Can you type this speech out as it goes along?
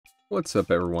What's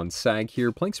up, everyone? Sag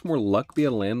here, playing some more Luck Be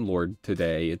a Landlord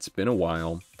today. It's been a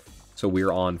while. So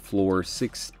we're on floor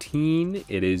 16.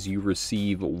 It is you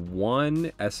receive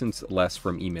 1 essence less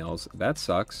from emails. That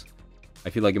sucks. I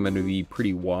feel like I'm going to be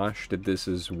pretty washed at this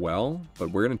as well, but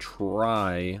we're going to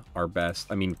try our best.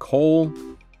 I mean, coal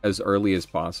as early as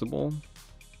possible.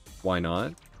 Why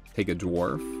not? Take a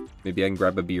dwarf. Maybe I can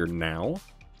grab a beer now.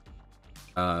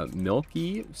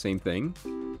 Milky, same thing.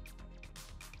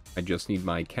 I just need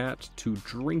my cat to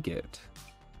drink it.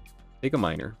 Take a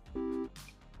miner.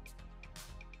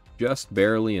 Just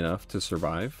barely enough to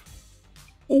survive.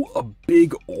 Oh, a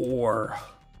big ore.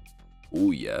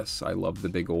 Oh, yes. I love the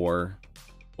big ore.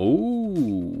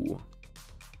 Oh.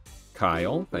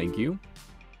 Kyle, thank you.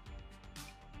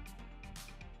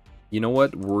 You know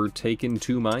what? We're taking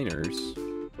 2 miners.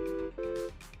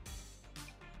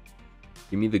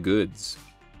 Give me the goods.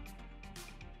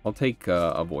 I'll take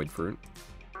a void fruit.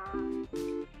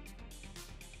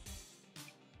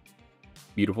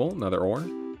 Beautiful, another ore.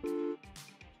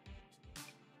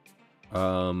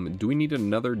 Do we need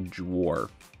another dwarf?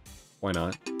 Why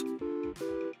not?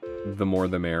 The more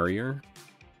the merrier.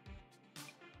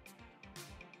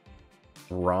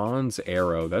 Bronze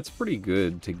arrow, that's pretty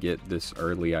good to get this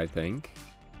early, I think.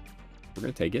 We're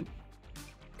gonna take it.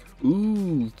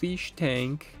 Ooh, fish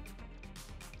tank.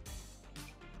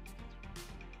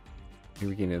 Here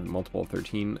we can have multiple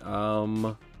 13.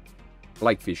 I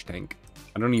like fish tank.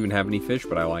 I don't even have any fish,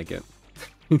 but I like it.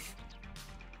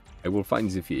 I will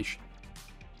find the fish.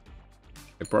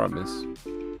 I promise.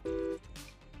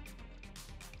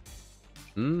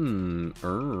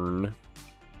 Urn.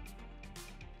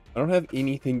 I don't have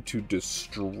anything to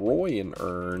destroy an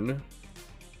urn.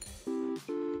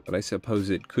 But I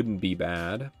suppose it couldn't be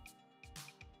bad.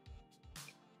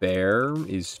 There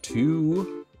is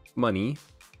 2 money.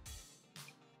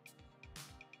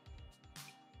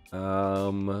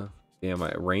 Yeah,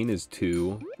 my rain is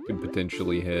 2. Could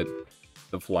potentially hit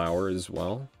the flower as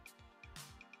well.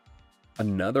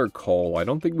 Another coal. I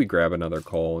don't think we grab another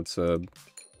coal. It's a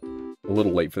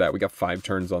little late for that. We got 5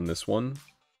 turns on this one.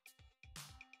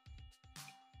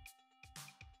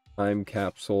 Time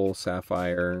capsule,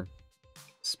 sapphire,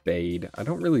 spade. I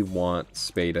don't really want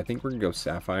spade. I think we're gonna go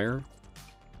sapphire.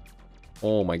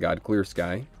 Oh my god, clear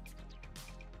sky.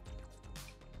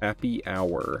 Happy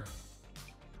hour.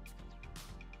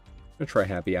 I'm gonna try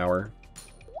happy hour.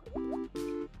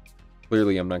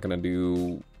 Clearly, I'm not gonna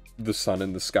do the sun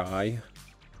in the sky.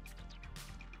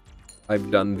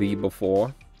 I've done thee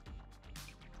before.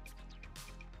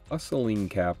 Hustling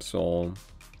capsule.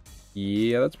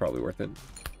 Yeah, that's probably worth it.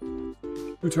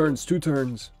 2 turns, 2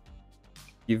 turns.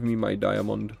 Give me my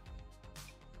diamond.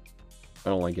 I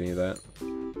don't like any of that.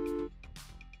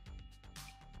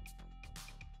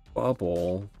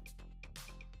 Bubble.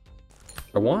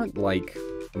 I want, like,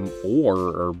 ore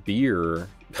or beer.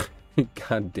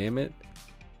 God damn it.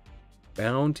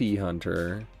 Bounty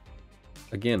hunter.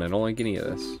 Again, I don't like any of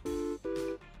this.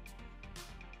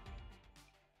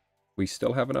 We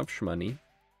still have enough shmoney.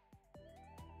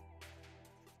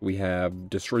 We have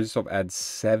destroys yourself, adds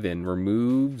 7,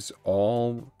 removes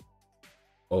all.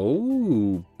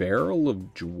 Oh, barrel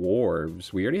of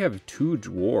dwarves. We already have 2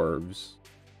 dwarves.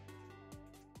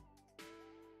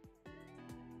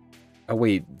 Oh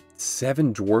wait,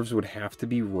 7 dwarves would have to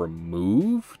be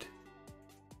removed?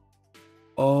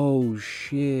 Oh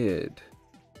shit.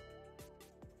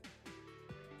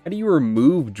 How do you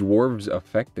remove dwarves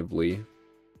effectively?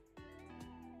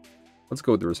 Let's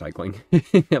go with the recycling.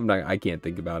 I can't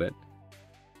think about it.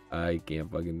 I can't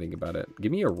fucking think about it.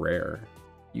 Give me a rare.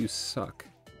 You suck.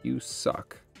 You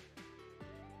suck.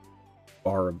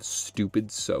 Bar of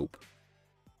stupid soap.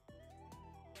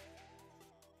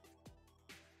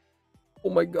 Oh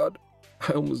my god.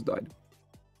 I almost died.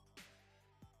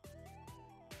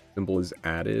 Symbol is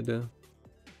added.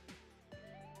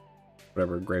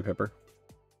 Whatever, gray pepper.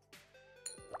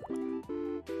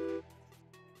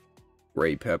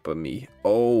 Gray pepper me.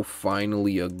 Oh,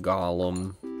 finally a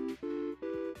golem.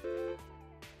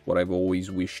 What I've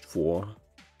always wished for.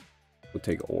 We'll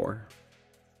take ore.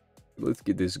 Let's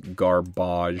get this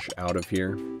garbage out of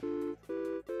here.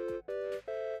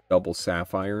 Double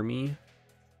sapphire me.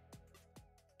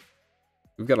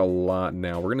 We've got a lot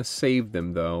now. We're going to save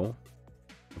them, though.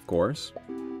 Of course.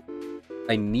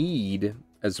 I need,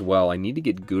 as well, I need to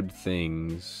get good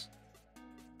things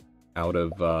out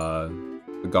of the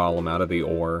golem, out of the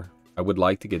ore. I would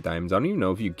like to get diamonds. I don't even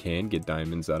know if you can get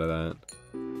diamonds out of that.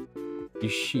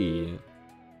 Shit.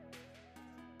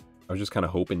 I was just kind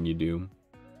of hoping you do.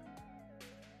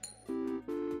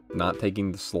 Not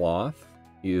taking the sloth.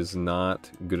 He is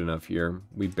not good enough here.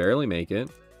 We barely make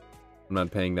it. I'm not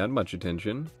paying that much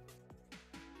attention.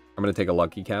 I'm gonna take a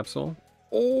lucky capsule.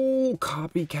 Oh,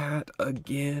 copycat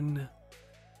again.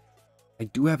 I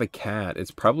do have a cat.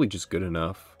 It's probably just good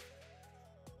enough.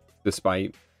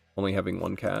 Despite only having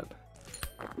one cat.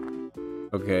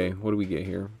 Okay, what do we get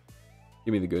here?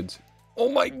 Give me the goods. Oh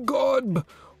my god!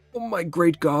 Oh my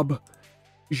great gob.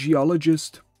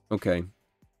 Geologist. Okay.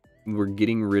 We're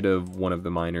getting rid of one of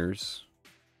the miners.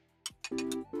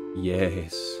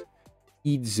 Yes.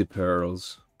 Eat the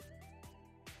pearls.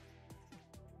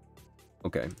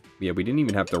 Okay. Yeah, we didn't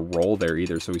even have to roll there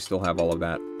either, so we still have all of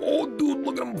that. Oh, dude,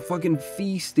 look at him fucking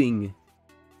feasting.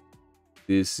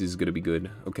 This is gonna be good.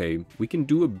 Okay, we can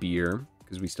do a beer,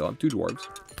 because we still have 2 dwarves.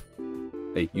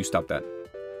 Hey, you stop that.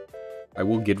 I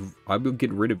will get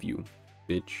rid of you,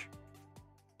 bitch.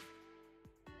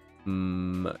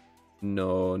 No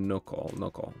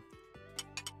call.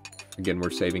 Again,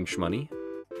 we're saving shmoney.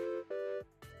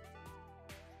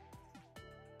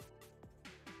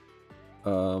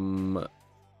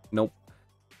 Nope.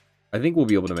 I think we'll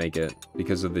be able to make it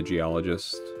because of the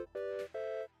geologist.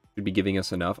 Should be giving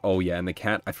us enough. Oh yeah, and the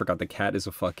cat, I forgot the cat is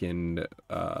a fucking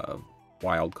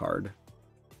wild card.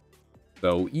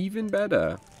 So even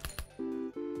better.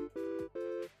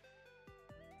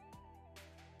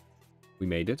 We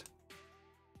made it.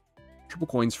 Triple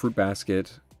coins, fruit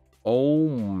basket. Oh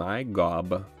my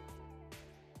gob.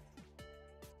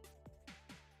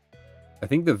 I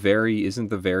think isn't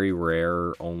the very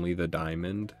rare only the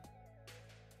diamond?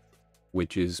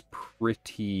 Which is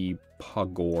pretty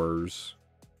pugors.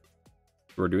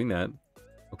 We're doing that.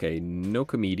 Okay, no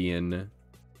comedian.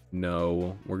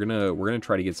 No. We're gonna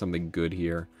try to get something good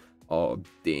here. Oh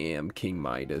damn, King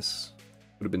Midas.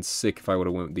 Would have been sick if I would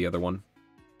have went with the other one.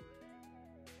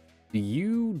 Do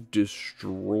you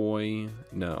destroy?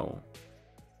 No.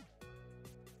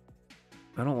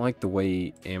 I don't like the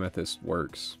way Amethyst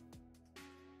works.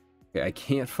 Okay, I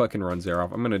can't fucking run Zero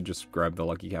off. I'm gonna just grab the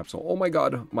lucky capsule. Oh my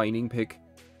god, mining pick.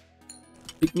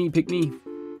 Pick me, pick me.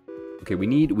 Okay, we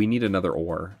need another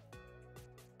ore.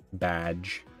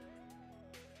 Badge.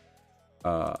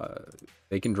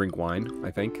 They can drink wine,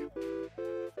 I think.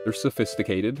 They're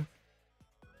sophisticated.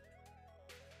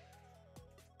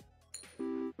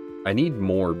 I need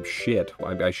more shit.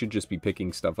 I should just be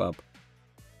picking stuff up.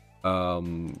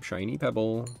 Shiny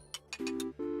pebble.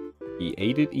 He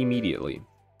ate it immediately.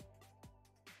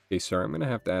 Okay, sir, I'm gonna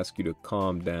have to ask you to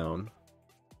calm down.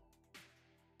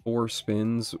 4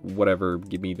 spins, whatever,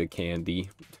 give me the candy.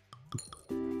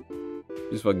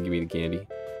 Just fucking give me the candy.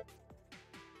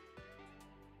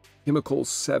 Chemical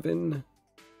 7.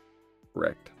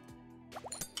 Correct.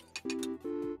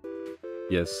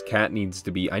 Yes, cat needs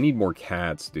to be... I need more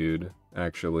cats, dude,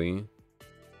 actually.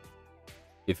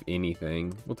 If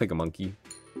anything. We'll take a monkey.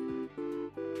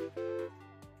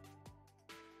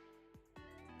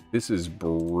 This is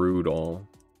brutal.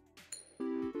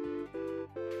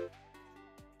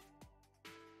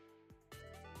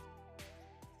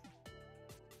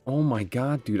 Oh my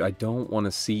god, dude, I don't want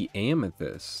to see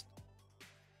Amethyst.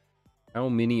 How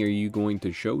many are you going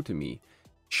to show to me?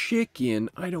 Chicken?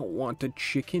 I don't want a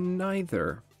chicken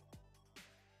neither.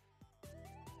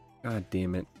 God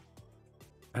damn it.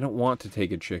 I don't want to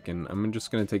take a chicken. I'm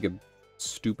just going to take a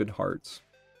stupid hearts.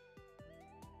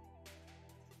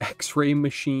 X-ray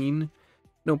machine?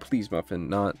 No, please, Muffin.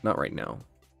 Not right now.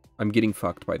 I'm getting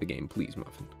fucked by the game. Please,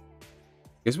 Muffin.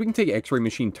 Guess we can take X-ray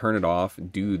machine, turn it off,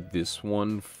 do this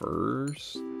one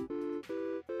first.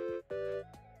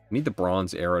 I need the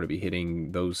bronze arrow to be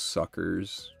hitting those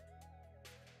suckers.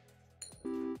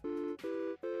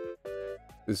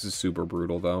 This is super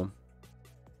brutal, though.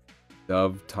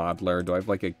 Dove, toddler. Do I have,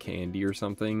 like, a candy or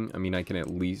something? I mean, I can at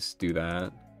least do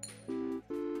that.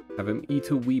 Have him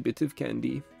eat a wee bit of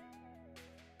candy.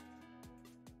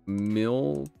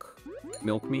 Milk.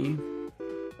 Milk me.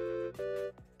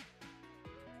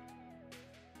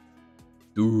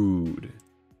 Dude.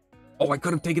 Oh, I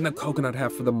could have taken the coconut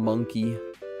half for the monkey.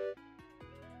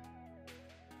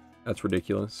 That's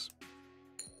ridiculous.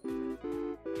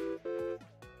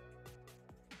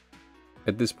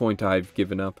 At this point, I've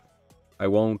given up. I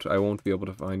won't be able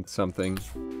to find something.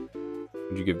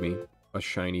 Would you give me a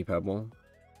shiny pebble?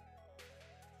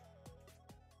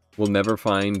 We'll never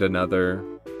find another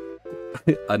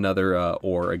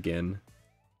ore again.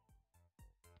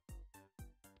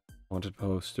 Wanted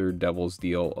poster, Devil's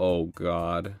Deal. Oh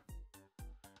god.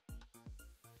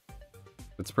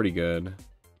 That's pretty good.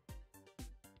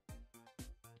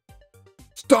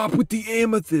 Stop with the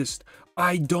amethyst!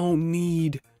 I don't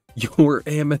need your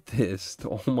amethyst.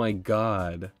 Oh my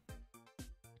god.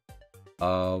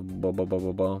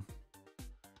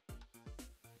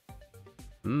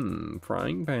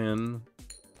 Frying pan.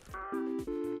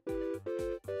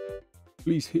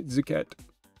 Please hit the cat.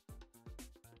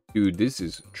 Dude, this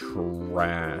is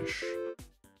trash.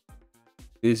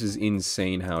 This is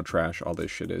insane how trash all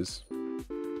this shit is.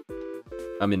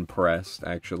 I'm impressed,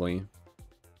 actually.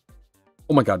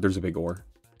 Oh my god, there's a big ore.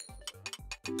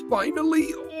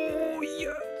 Finally! Oh,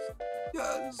 yes!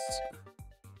 Yes!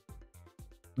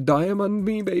 Diamond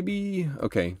me, baby!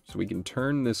 Okay, so we can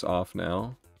turn this off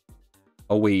now.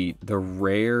 Oh wait, the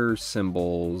rare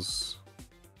symbols...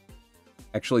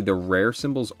 Actually, the rare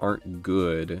symbols aren't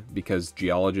good because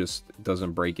Geologist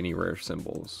doesn't break any rare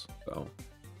symbols. So,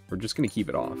 we're just gonna keep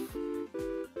it off.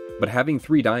 But having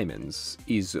 3 diamonds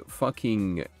is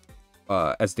fucking,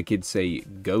 as the kids say,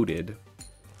 goated.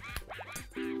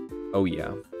 Oh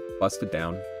yeah, bust it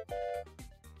down.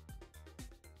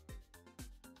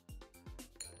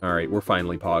 Alright, we're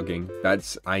finally pogging.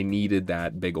 I needed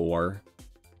that big ore.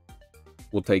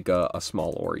 We'll take a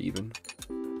small ore even.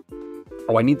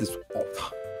 Oh, I need this.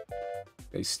 Oh,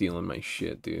 guy's stealing my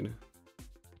shit, dude.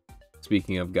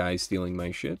 Speaking of guys stealing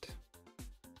my shit.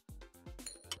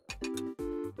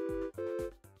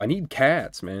 I need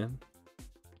cats, man.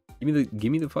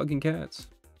 Give me the fucking cats.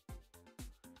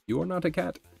 You are not a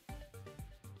cat.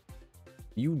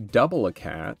 You double a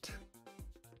cat.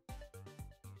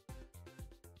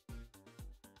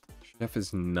 Chef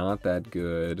is not that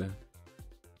good.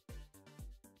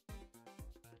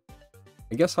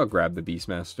 I guess I'll grab the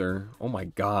Beastmaster. Oh my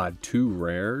god, 2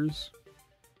 rares?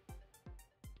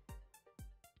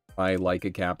 I like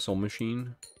a capsule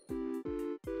machine.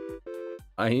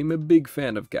 I am a big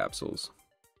fan of capsules.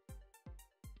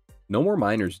 No more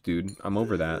miners, dude. I'm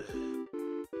over that.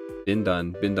 Been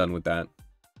done with that.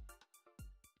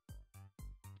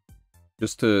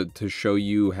 Just to show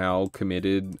you how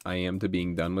committed I am to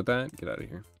being done with that. Get out of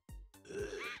here.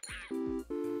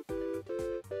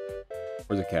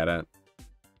 Where's the cat at?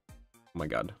 Oh my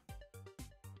god.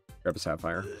 Grab a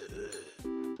sapphire.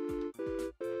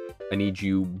 I need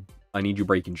you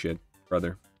breaking shit,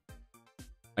 brother.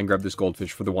 I can grab this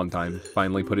goldfish for the one time.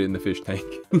 Finally put it in the fish tank.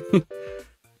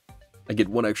 I get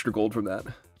 1 extra gold from that.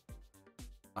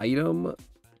 Item?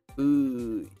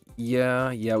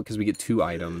 Yeah, because we get 2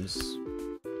 items.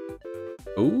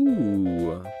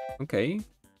 Ooh, okay.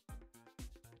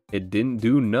 It didn't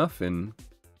do nothing.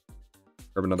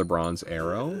 Grab another bronze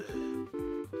arrow.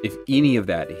 If any of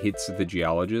that hits the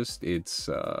Geologist, it's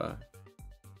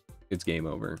game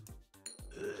over.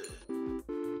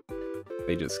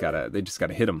 They just gotta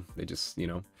hit him. They just, you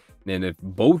know. And if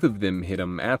both of them hit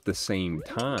him at the same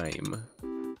time,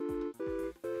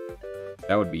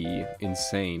 that would be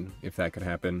insane if that could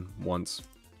happen once.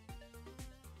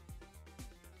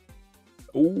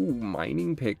 Oh,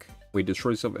 mining pick. Wait,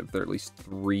 destroy yourself if there are at least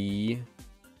 3.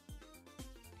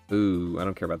 Ooh, I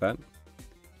don't care about that.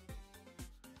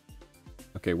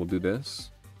 Okay, we'll do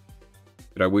this.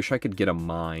 But I wish I could get a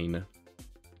mine.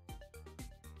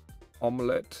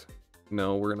 Omelette.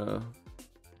 No, we're gonna...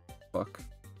 Fuck.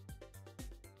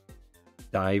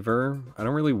 Diver. I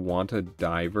don't really want a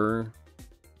diver.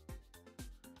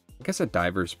 I guess a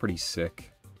diver is pretty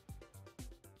sick.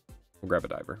 We'll grab a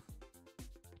diver.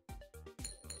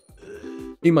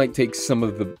 He might take some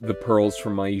of the pearls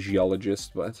from my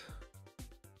Geologist, but...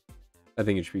 I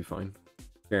think it should be fine.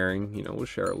 Sharing, you know, we'll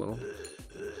share a little.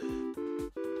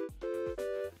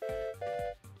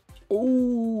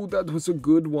 Oh, that was a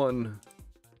good one.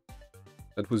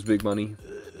 That was big money.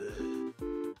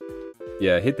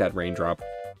 Yeah, hit that raindrop.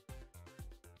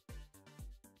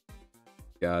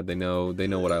 God, they know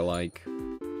what I like.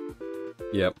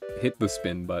 Yep, hit the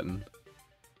spin button.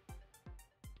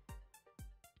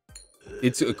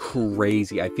 It's a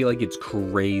crazy. I feel like it's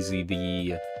crazy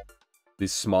the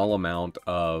small amount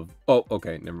of. Oh,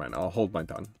 okay, never mind. I'll hold my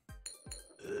tongue.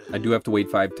 I do have to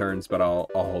wait 5 turns, but I'll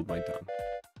hold my tongue.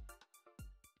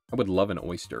 I would love an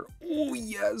oyster. Oh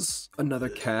yes, another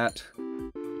cat.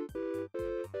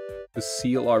 To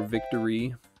seal our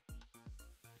victory.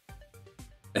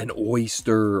 An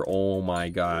oyster. Oh my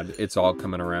god, it's all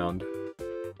coming around.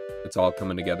 It's all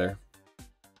coming together.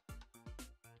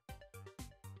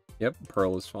 Yep,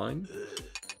 pearl is fine.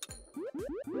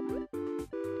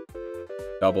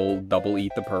 Double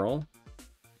eat the pearl.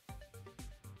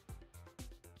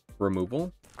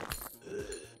 Removal.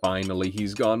 Finally,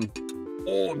 he's gone.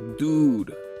 Oh,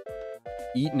 dude.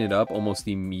 Eating it up almost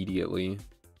immediately.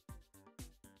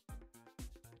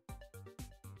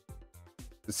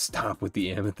 Stop with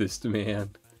the amethyst, man.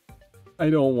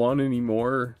 I don't want any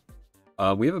more.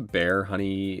 We have a bear,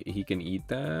 honey. He can eat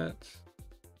that.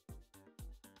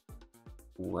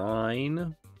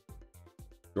 Rhine.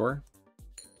 Sure.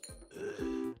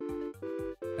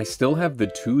 I still have the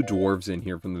 2 dwarves in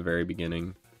here from the very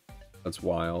beginning. That's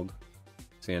wild.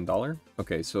 Sand dollar?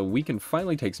 Okay, so we can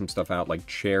finally take some stuff out, like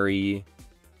cherry,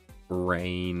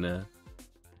 rain,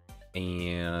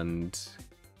 and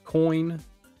coin.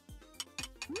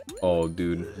 Oh,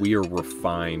 dude, we are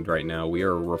refined right now. We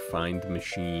are a refined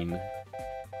machine.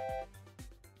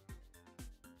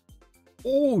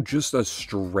 Oh, just a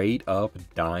straight up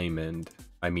diamond.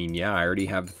 I mean, yeah, I already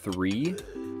have 3.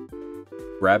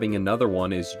 Grabbing another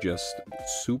one is just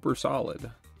super solid.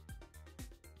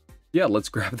 Yeah, let's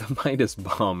grab the Midas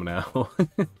bomb now.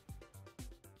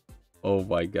 Oh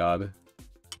my god.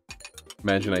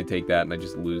 Imagine I take that and I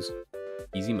just lose.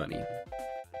 Easy money.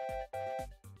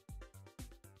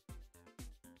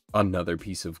 Another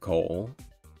piece of coal.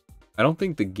 I don't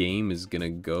think the game is gonna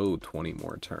go 20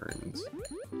 more turns.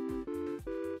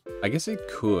 I guess it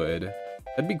could.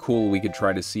 That'd be cool. We could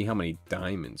try to see how many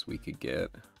diamonds we could get.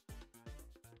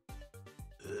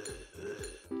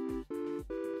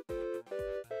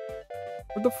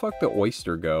 Where'd the fuck the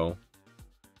oyster go?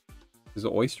 Is the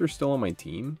oyster still on my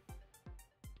team?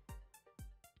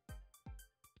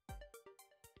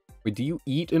 Wait, do you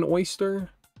eat an oyster?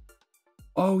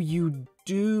 Oh, you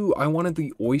do. I wanted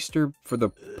the oyster for the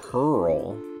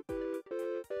pearl.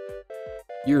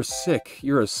 You're sick.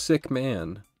 You're a sick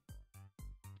man.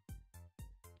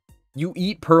 You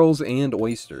eat pearls and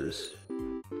oysters.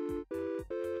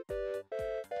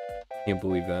 Can't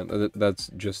believe that.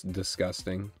 That's just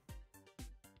disgusting.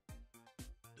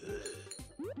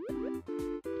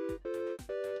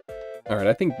 Alright,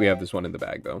 I think we have this one in the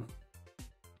bag, though.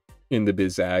 In the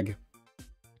bizag.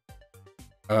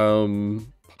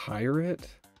 Pirate?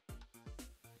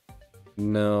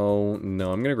 No, I'm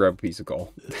gonna grab a piece of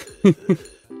coal.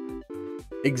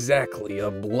 Exactly, a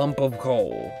lump of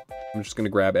coal. I'm just gonna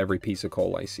grab every piece of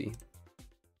coal I see.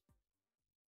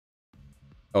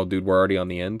 Oh, dude, we're already on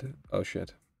the end? Oh,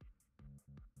 shit.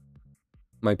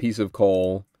 My piece of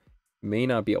coal may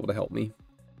not be able to help me.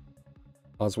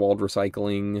 Oswald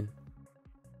recycling.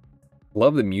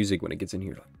 Love the music when it gets in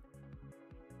here.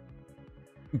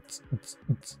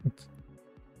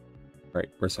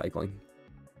 Alright, recycling.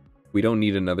 We don't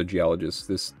need another geologist.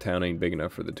 This town ain't big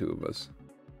enough for the 2 of us.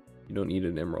 You don't need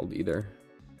an emerald either.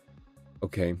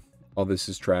 Okay, all this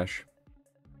is trash.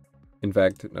 In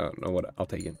fact, no, what? I'll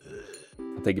take it.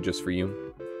 I'll take it just for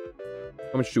you.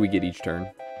 How much do we get each turn?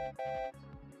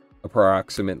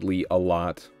 Approximately a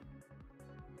lot.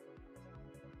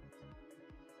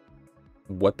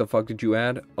 What the fuck did you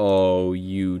add? Oh,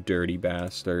 you dirty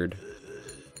bastard.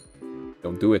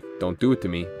 Don't do it. Don't do it to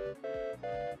me.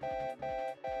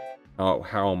 Oh,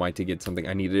 how am I to get something?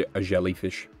 I need a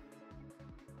jellyfish.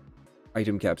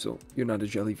 Item capsule. You're not a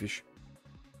jellyfish.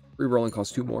 Rerolling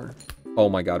costs 2 more. Oh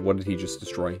my god, what did he just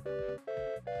destroy?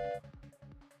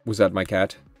 Was that my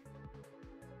cat?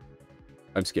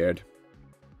 I'm scared.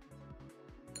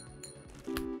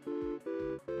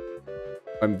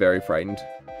 I'm very frightened.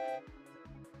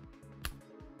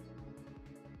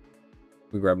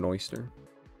 We grab an oyster.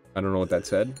 I don't know what that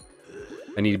said.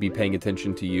 I need to be paying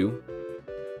attention to you.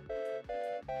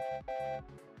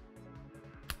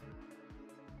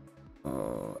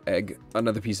 Egg.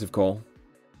 Another piece of coal.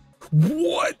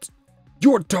 What?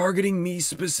 You're targeting me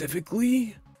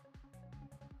specifically?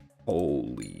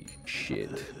 Holy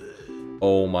shit.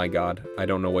 Oh my god. I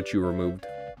don't know what you removed.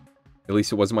 At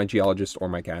least it wasn't my geologist or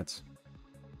my cats.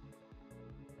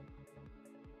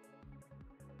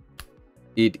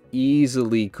 It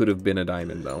easily could have been a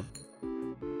diamond, though.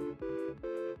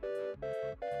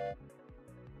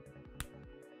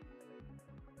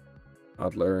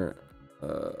 Toddler.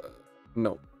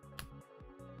 No.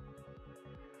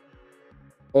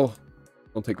 Oh,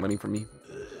 don't take money from me.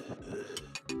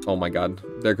 Oh my god,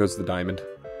 there goes the diamond.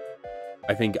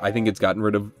 I think it's gotten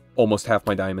rid of almost half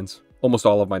my diamonds. Almost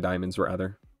all of my diamonds,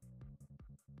 rather.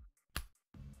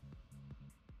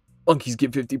 Monkeys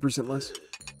get 50% less.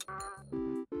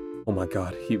 Oh my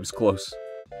god, he was close.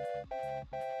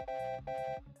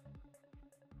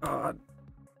 God,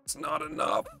 it's not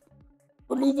enough.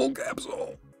 Removal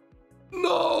capsule.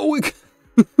 No!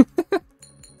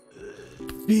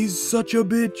 He's such a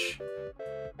bitch.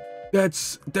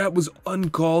 That was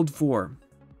uncalled for.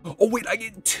 Oh wait, I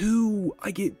get 2.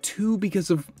 I get 2 because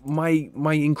of my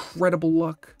incredible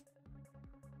luck.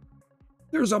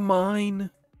 There's a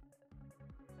mine.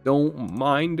 Don't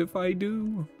mind if I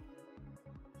do.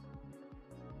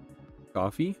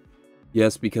 Coffee?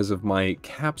 Yes, because of my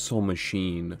capsule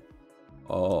machine.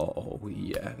 Oh,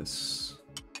 yes.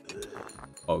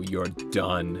 Oh, you're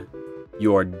done.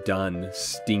 You're done,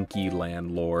 stinky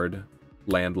landlord.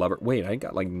 Landlubber. Wait, I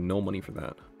got, like, no money for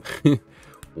that.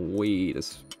 Wait a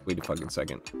fucking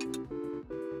second.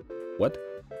 What?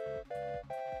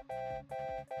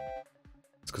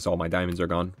 It's because all my diamonds are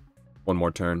gone. One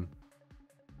more turn.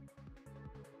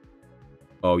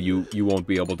 Oh, you won't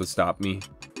be able to stop me.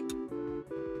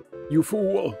 You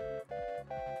fool!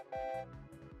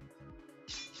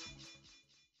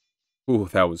 Ooh,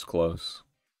 that was close.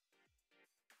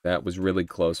 That was really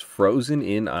close. Frozen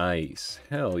in ice.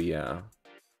 Hell yeah.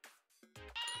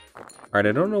 Alright,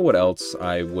 I don't know what else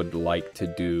I would like to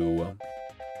do.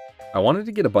 I wanted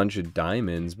to get a bunch of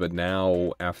diamonds, but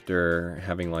now, after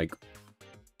having, like,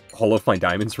 all of my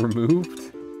diamonds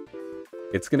removed,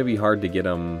 it's gonna be hard to get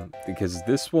them, because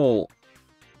this will...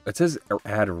 It says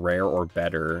add rare or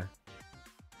better.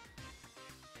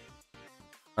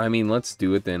 I mean, let's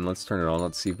do it then. Let's turn it on.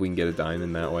 Let's see if we can get a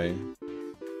diamond that way.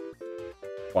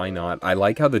 Why not? I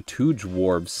like how the two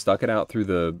dwarves stuck it out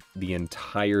through the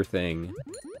entire thing.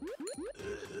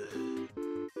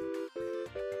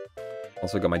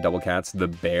 Also got my double cats. The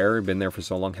bear, been there for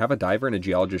so long. Have a diver and a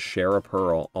geologist share a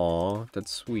pearl. Aw,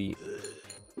 that's sweet.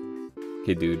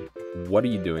 Okay, dude. What are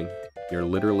you doing? You're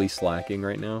literally slacking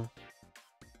right now?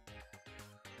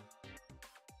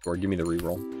 Or give me the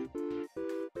reroll.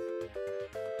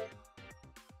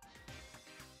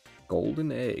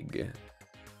 Golden egg.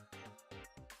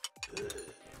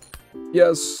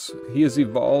 Yes, he has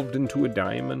evolved into a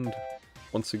diamond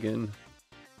once again.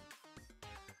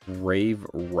 Grave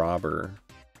robber.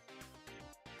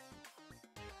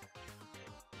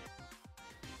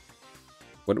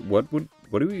 What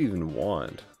do we even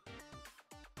want?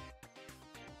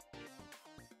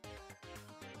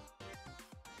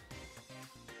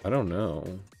 I don't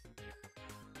know.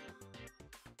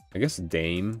 I guess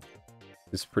Dame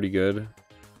is pretty good.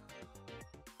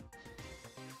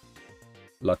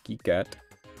 Lucky cat.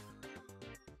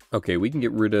 Okay, we can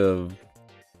get rid of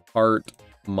Heart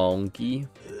Monkey.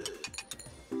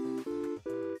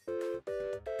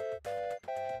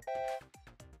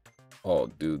 Oh,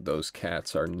 dude, those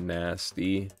cats are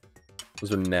nasty.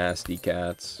 Those are nasty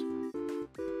cats.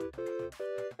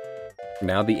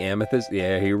 Now the amethyst.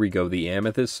 Yeah, here we go. The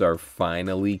amethysts are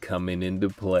finally coming into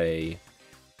play.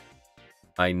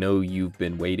 I know you've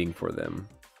been waiting for them.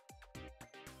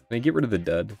 Can I get rid of the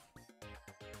dud?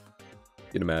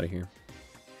 Get him out of here.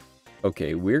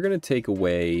 Okay, we're gonna take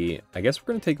away... I guess we're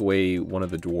gonna take away one of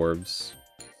the dwarves.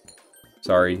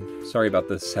 Sorry about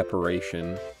the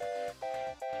separation.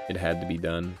 It had to be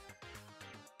done.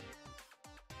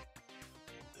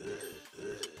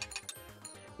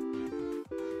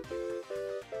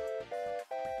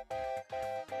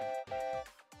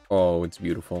 Oh, it's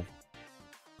beautiful.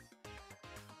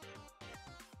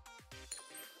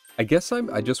 I guess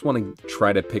I just want to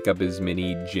try to pick up as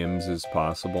many gems as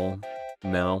possible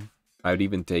now. I would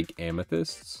even take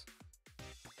amethysts.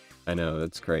 I know,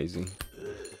 that's crazy.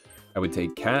 I would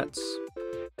take cats.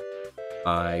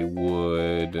 I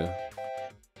would...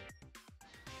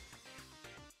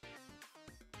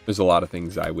 There's a lot of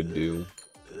things I would do.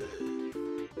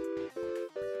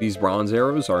 These bronze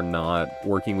arrows are not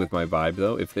working with my vibe,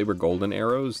 though. If they were golden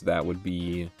arrows, that would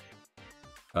be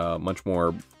much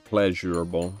more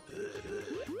pleasurable.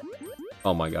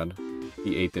 Oh my god.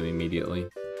 He ate them immediately.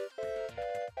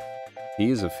 He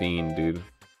is a fiend, dude.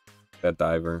 That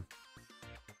diver.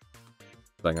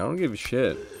 Like, I don't give a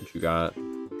shit what you got.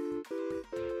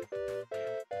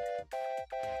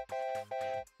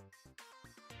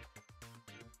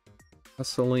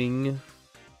 Hustling.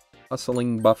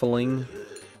 Hustling, buffling.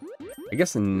 I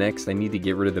guess next I need to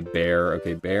get rid of the bear.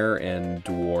 Okay, bear and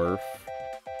dwarf.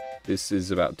 This is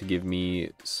about to give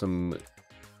me some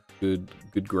good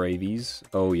gravies.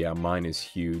 Oh yeah, mine is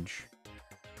huge.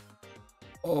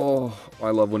 Oh,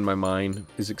 I love when my mine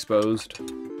is exposed.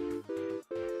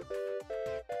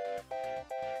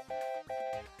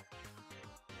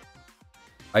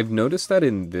 I've noticed that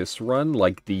in this run,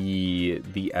 like,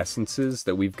 the essences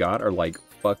that we've got are, like,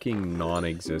 fucking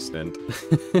non-existent.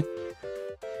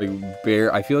 Like,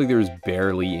 I feel like there's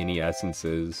barely any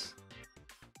essences.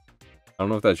 I don't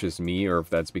know if that's just me, or if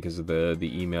that's because of the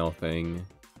email thing.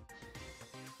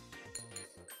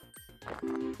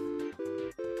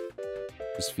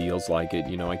 Just feels like it,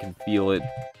 you know, I can feel it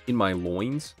in my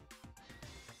loins.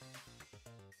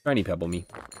 Shiny pebble me.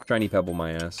 Shiny pebble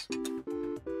my ass.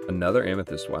 Another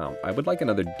amethyst, wow. I would like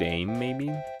another dame,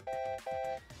 maybe?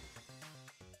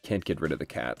 Can't get rid of the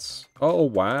cats. Oh,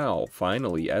 wow.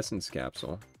 Finally, essence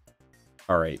capsule.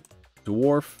 Alright.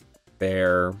 Dwarf,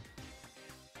 bear.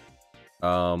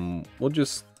 We'll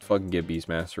just fucking get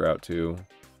Beastmaster out, too.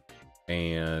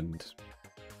 And...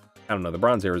 I don't know, the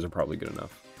bronze arrows are probably good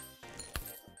enough.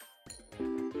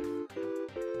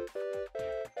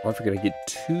 Oh, I forgot I get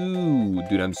 2.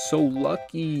 Dude, I'm so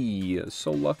lucky.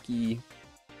 So lucky.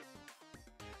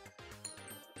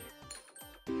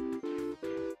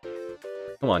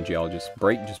 Come on, Geologist.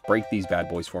 Just break these bad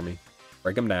boys for me.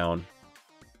 Break them down.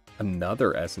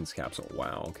 Another essence capsule.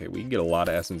 Wow, okay, we can get a lot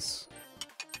of essence.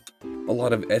 A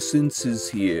lot of essences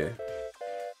here.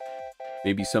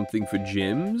 Maybe something for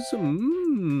gems?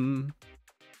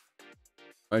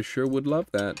 I sure would love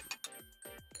that.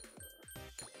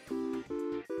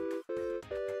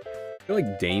 I feel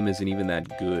like Dame isn't even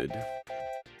that good.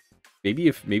 Maybe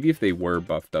if they were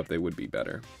buffed up, they would be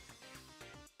better.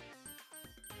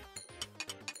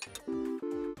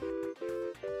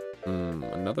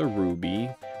 Another ruby.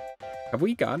 Have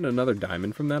we gotten another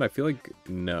diamond from that? I feel like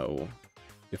no.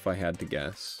 If I had to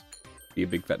guess. Be a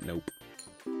big fat nope.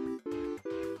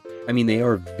 I mean, they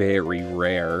are very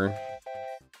rare.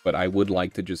 But I would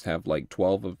like to just have like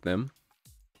 12 of them.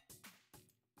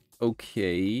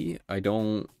 Okay,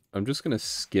 I'm just gonna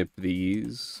skip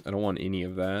these. I don't want any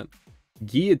of that.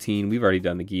 Guillotine, we've already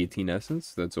done the guillotine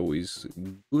essence. That's always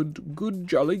good,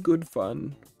 jolly good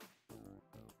fun.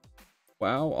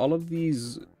 Wow, all of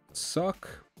these suck.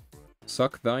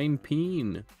 Suck thine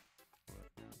peen.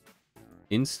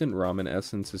 Instant ramen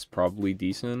essence is probably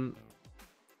decent.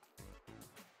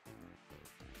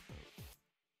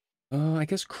 I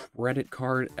guess credit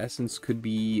card essence could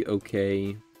be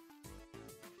okay.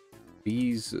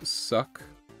 These suck.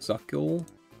 Suckhole?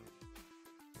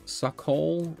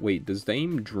 Suckhole? Wait, does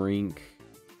Dame drink?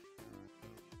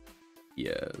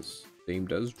 Yes, Dame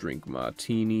does drink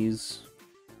martinis.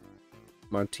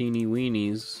 Martini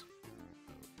weenies.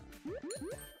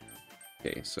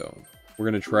 Okay, so we're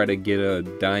gonna try to get a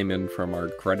diamond from our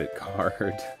credit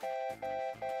card.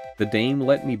 The Dame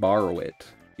let me borrow it.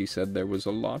 She said there was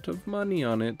a lot of money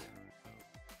on it.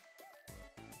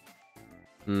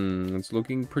 It's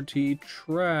looking pretty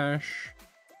trash.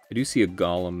 I do see a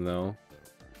golem, though.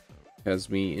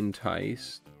 Has me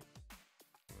enticed.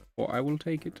 Well, I will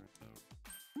take it.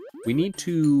 We need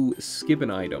to skip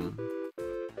an item.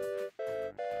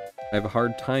 I have a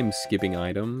hard time skipping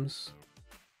items.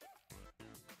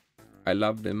 I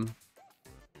love them.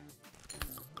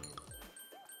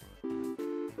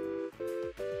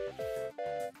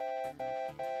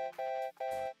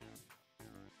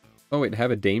 Oh wait,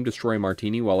 have a Dame destroy a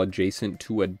martini while adjacent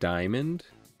to a diamond?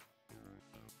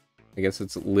 I guess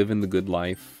it's living the good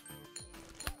life.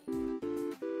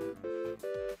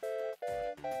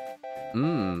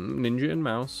 Ninja and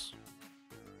mouse.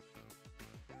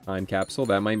 Time capsule,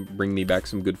 that might bring me back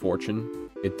some good fortune.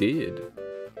 It did.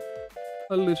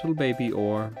 A little baby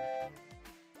ore.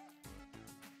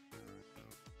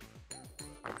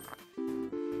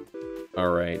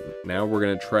 Alright, now we're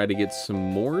gonna try to get some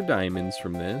more diamonds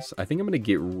from this. I think I'm gonna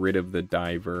get rid of the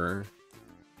diver.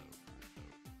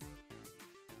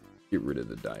 Get rid of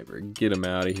the diver. Get him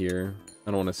out of here.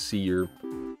 I don't want to see your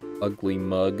ugly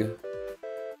mug.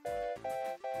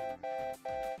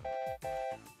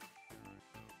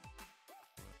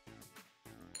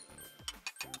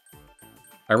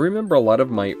 I remember a lot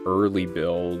of my early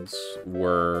builds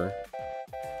were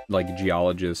like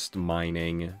Geologist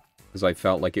mining, because I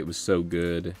felt like it was so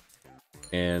good.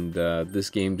 And this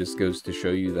game just goes to show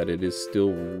you that it is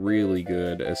still really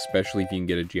good, especially if you can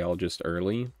get a Geologist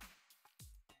early.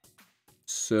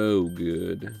 So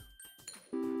good.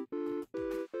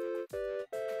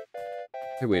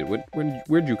 Hey, wait,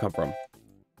 where'd you come from?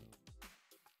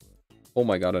 Oh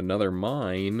my god, another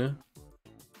mine.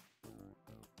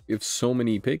 You have so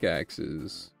many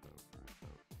pickaxes.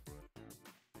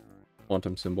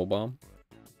 Quantum symbol bomb.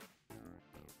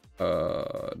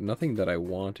 Nothing that I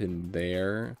want in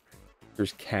there.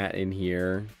 There's cat in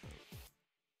here.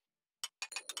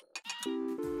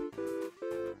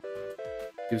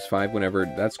 Gives 5 whenever.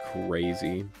 That's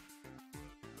crazy.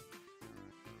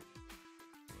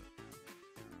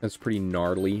 That's pretty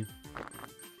gnarly.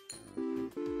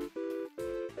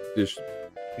 Just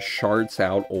shards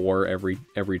out ore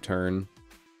every turn.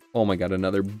 Oh my god,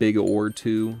 another big ore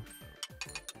too.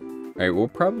 Alright, we'll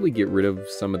probably get rid of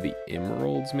some of the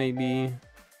emeralds, maybe.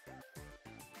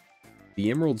 The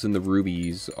emeralds and the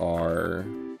rubies are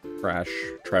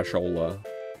trashola.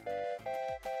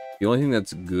 The only thing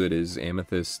that's good is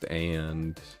amethyst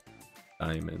and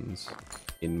diamonds,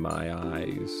 in my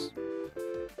eyes.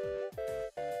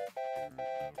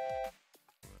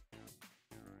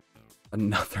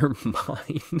 Another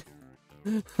mine.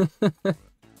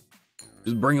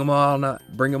 Just bring them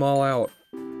all out.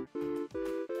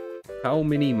 How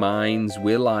many mines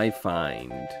will I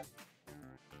find?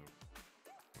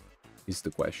 Is the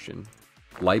question.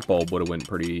 Light bulb would have went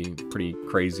pretty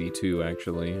crazy too,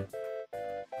 actually.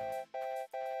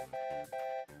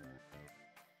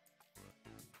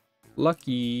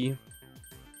 Lucky.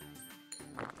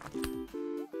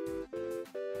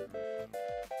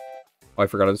 Oh, I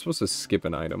forgot I'm supposed to skip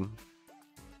an item.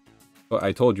 But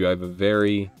I told you I have a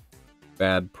very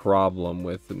bad problem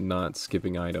with not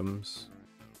skipping items.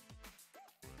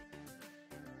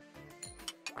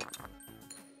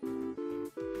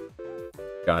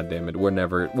 God damn it, we're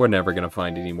never gonna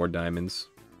find any more diamonds.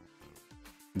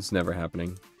 It's never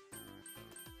happening.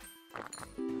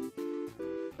 Look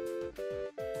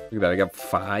at that, I got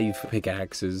 5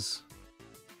 pickaxes.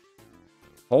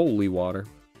 Holy water.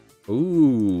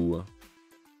 Ooh.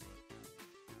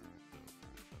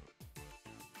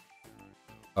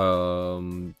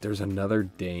 There's another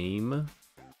dame.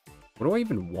 What do I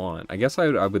even want? I guess I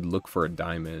would look for a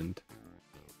diamond.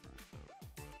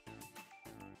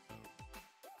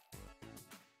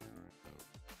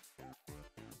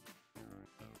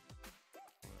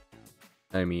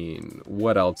 I mean,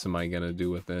 what else am I gonna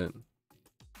do with it?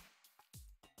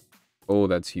 Oh,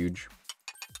 that's huge.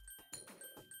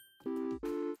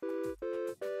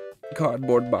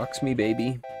 Cardboard box me,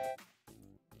 baby.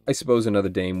 I suppose another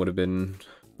dame would have been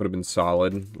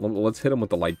solid. Let's hit him with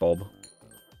the light bulb.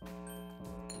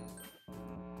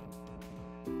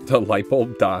 The light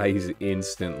bulb dies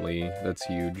instantly. That's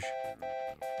huge.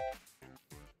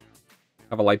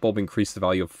 Have a light bulb increase the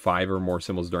value of 5 or more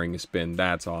symbols during a spin.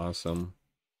 That's awesome.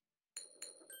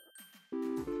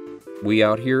 We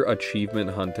out here achievement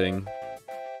hunting.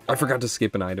 I forgot to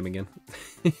skip an item again.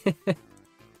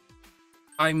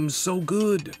 I'm so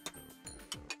good.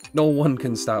 No one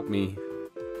can stop me.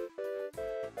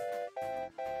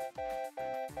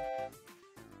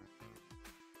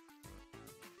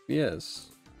 Yes.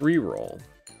 Reroll.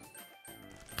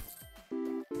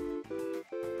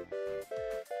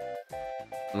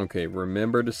 Okay,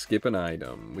 remember to skip an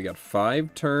item. We got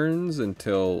 5 turns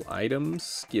until item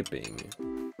skipping.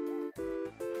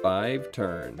 5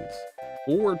 turns.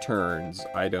 4 turns,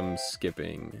 item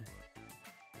skipping.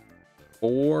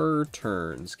 4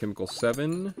 turns. Chemical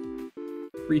 7.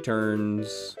 3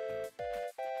 turns.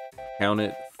 Count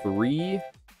it. 3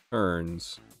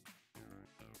 turns.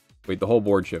 Wait, the whole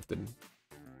board shifted.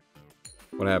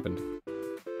 What happened?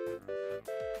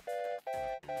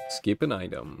 Skip an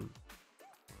item.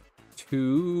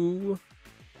 2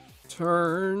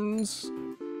 turns.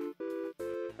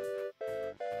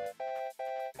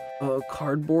 A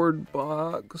cardboard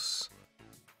box.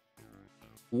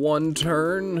 1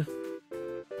 turn.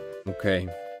 Okay,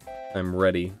 I'm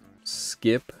ready.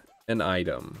 Skip an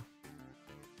item.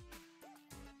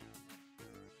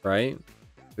 Right?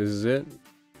 This is it?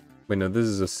 Wait, no, this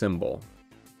is a symbol.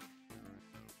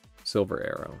 Silver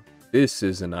arrow. This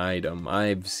is an item.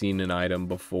 I've seen an item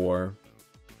before.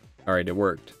 Alright, it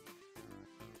worked.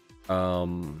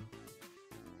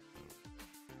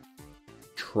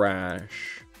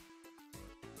 Trash.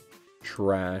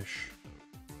 Trash.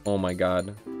 Oh my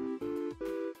god.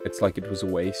 It's like it was a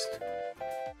waste.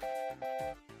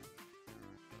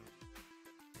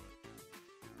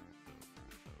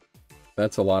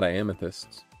 That's a lot of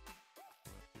amethysts.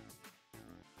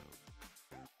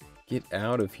 Get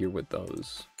out of here with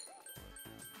those.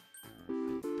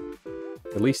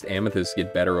 At least amethysts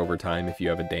get better over time if you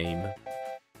have a dame.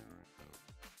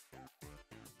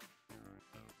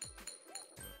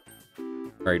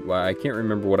 Alright, well, I can't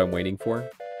remember what I'm waiting for.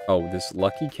 Oh, this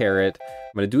lucky carrot.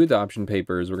 I'm going to do adoption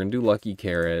papers. We're going to do lucky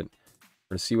carrot.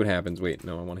 We're going to see what happens. Wait,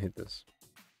 no, I want to hit this.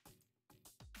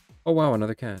 Oh, wow,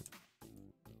 another cat.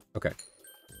 Okay.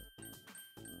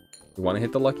 We want to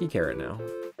hit the lucky carrot now.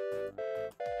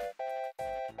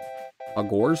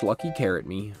 Agor's lucky carrot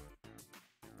me.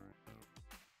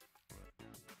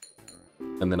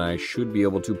 And then I should be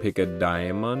able to pick a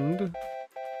diamond.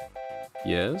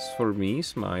 Yes, for me,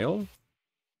 smile.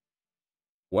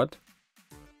 What?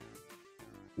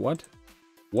 What?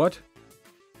 What?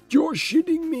 You're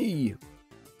shitting me!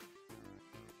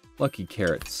 Lucky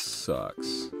carrot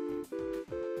sucks.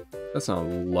 That's not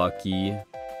lucky.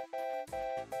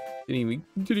 Didn't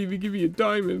even give me a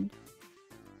diamond.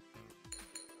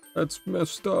 That's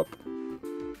messed up.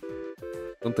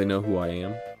 Don't they know who I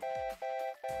am?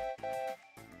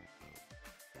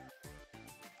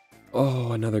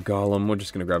 Oh, another golem. We're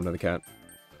just gonna grab another cat.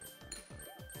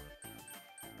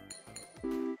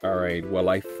 Alright, well,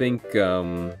 I think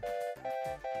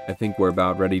we're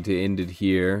about ready to end it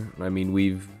here. I mean,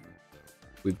 we've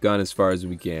gone as far as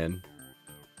we can.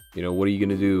 You know, what are you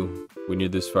gonna do when you're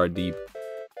this far deep?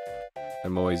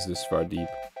 I'm always this far deep.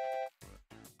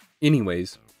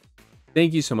 Anyways,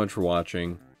 thank you so much for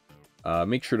watching.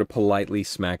 Make sure to politely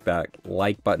smack that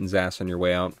like button's ass on your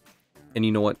way out. And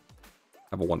you know what?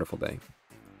 Have a wonderful day.